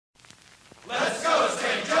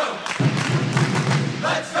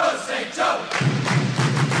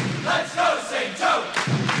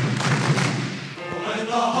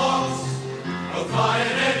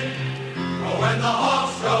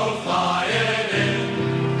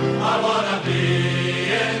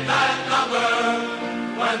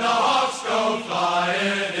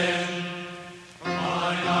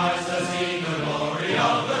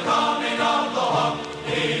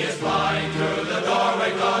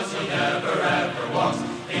'cause he never ever walks.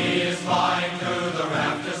 He is flying through the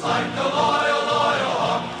rafters like the loyal, loyal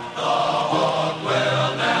hawk. The hawk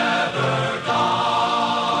will never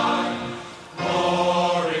die.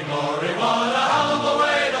 Glory, glory, what a hell of a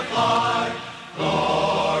way to fly.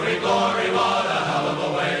 Glory, glory, what a hell of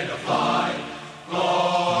a way to fly.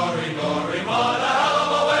 Glory, glory, what a hell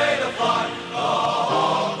of a way to fly. The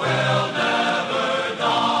hawk will never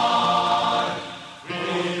die.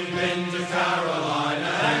 We've been to Carolina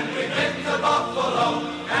and we've been to Buffalo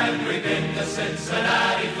and we've been to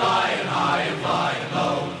Cincinnati, flying high and flying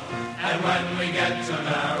low. And when we get to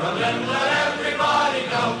Maryland, let everybody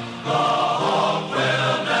know the hawk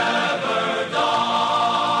will never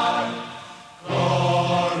die.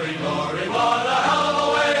 Glory, glory, what a hell of a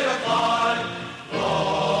way to fly.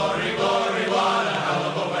 Glory, glory, what a hell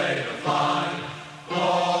of a way to fly.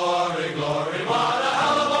 Glory, glory, what a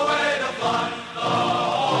hell of a way to fly.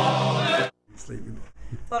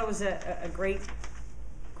 Thought it was a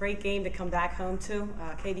great game to come back home to.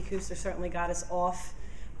 Katie Kuster certainly got us off,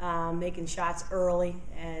 making shots early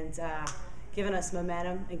and giving us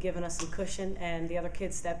momentum and giving us some cushion, and the other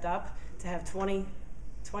kids stepped up. To have 20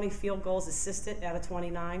 field goals assisted out of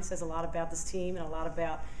 29 says a lot about this team and a lot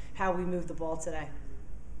about how we moved the ball today.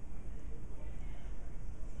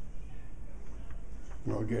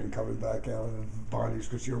 Well, again, coming back out of Bonnie's,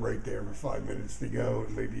 because you're right there with 5 minutes to go,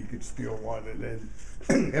 and maybe you could steal one, and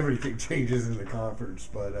then everything changes in the conference.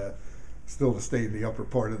 But still, to stay in the upper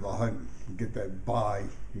part of the hunt, and get that bye,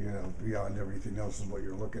 beyond everything else is what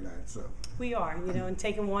you're looking at. So we are, and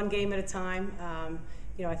taking one game at a time.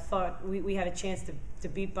 I thought we had a chance to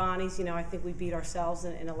beat Bonnie's. I think we beat ourselves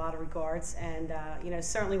in a lot of regards, and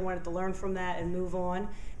certainly wanted to learn from that and move on.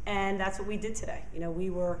 And that's what we did today. We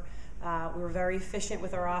were very efficient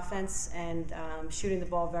with our offense and shooting the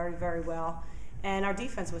ball very, very well. And our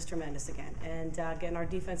defense was tremendous again. And getting our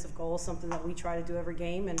defensive goals, something that we try to do every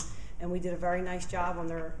game. And we did a very nice job on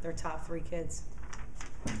their top three kids.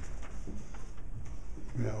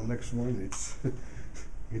 Next one,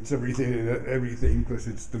 it's everything because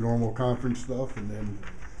it's the normal conference stuff, and then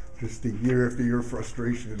just the year after year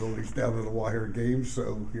frustration. It always down to the wire games.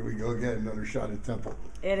 So here we go again, another shot at Temple.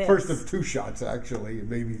 It is. First of two shots, actually, and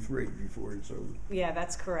maybe three before it's over. Yeah,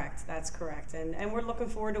 that's correct. That's correct. And we're looking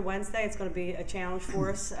forward to Wednesday. It's going to be a challenge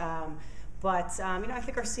for us. But I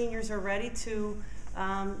think our seniors are ready to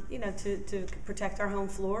protect our home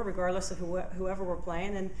floor, regardless of whoever we're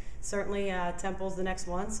playing. And certainly Temple's the next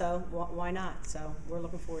one, so why not? So we're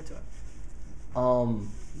looking forward to it.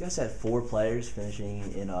 You guys had 4 players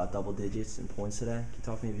finishing in double digits in points today. Can you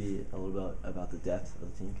talk maybe a little bit about the depth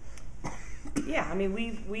of the team? Yeah, I mean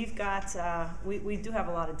we've got we do have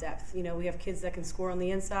a lot of depth. We have kids that can score on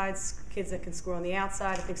the insides, kids that can score on the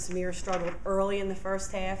outside. I think Samira struggled early in the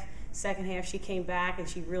first half. Second half she came back and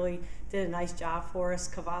she really did a nice job for us.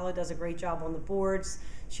 Cavallo does a great job on the boards.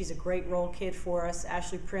 She's a great role kid for us.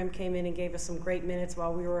 Ashley Prim came in and gave us some great minutes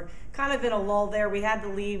while we were kind of in a lull there. We had to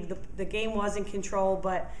leave. The game was in control,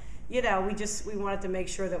 but we wanted to make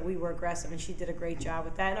sure that we were aggressive, and she did a great job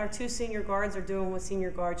with that. And our 2 senior guards are doing what senior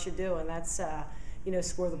guards should do, and that's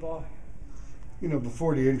score the ball.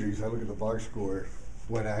 Before the injuries, I look at the box score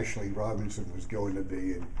what Ashley Robinson was going to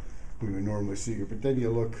be, and we would normally see her. But then you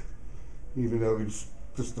look, even though it's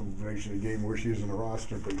just the duration of the game where she is in the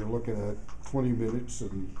roster, but you're looking at 20 minutes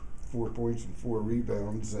and 4 points and 4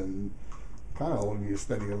 rebounds, and kind of holding you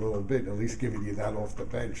steady a little bit, at least giving you that off the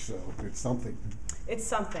bench. So it's something. It's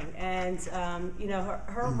something, and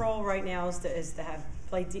her role right now is to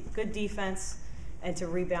play good defense and to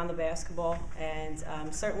rebound the basketball, and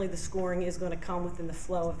certainly the scoring is going to come within the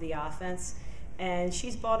flow of the offense, and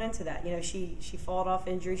she's bought into that. She fought off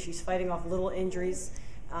injuries, she's fighting off little injuries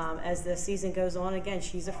as the season goes on. Again,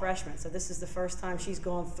 she's a freshman, so this is the first time she's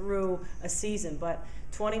gone through a season, but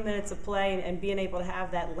 20 minutes of play and being able to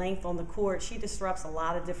have that length on the court, she disrupts a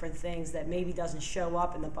lot of different things that maybe doesn't show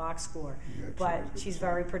up in the box score, but she's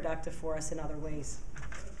very productive for us in other ways.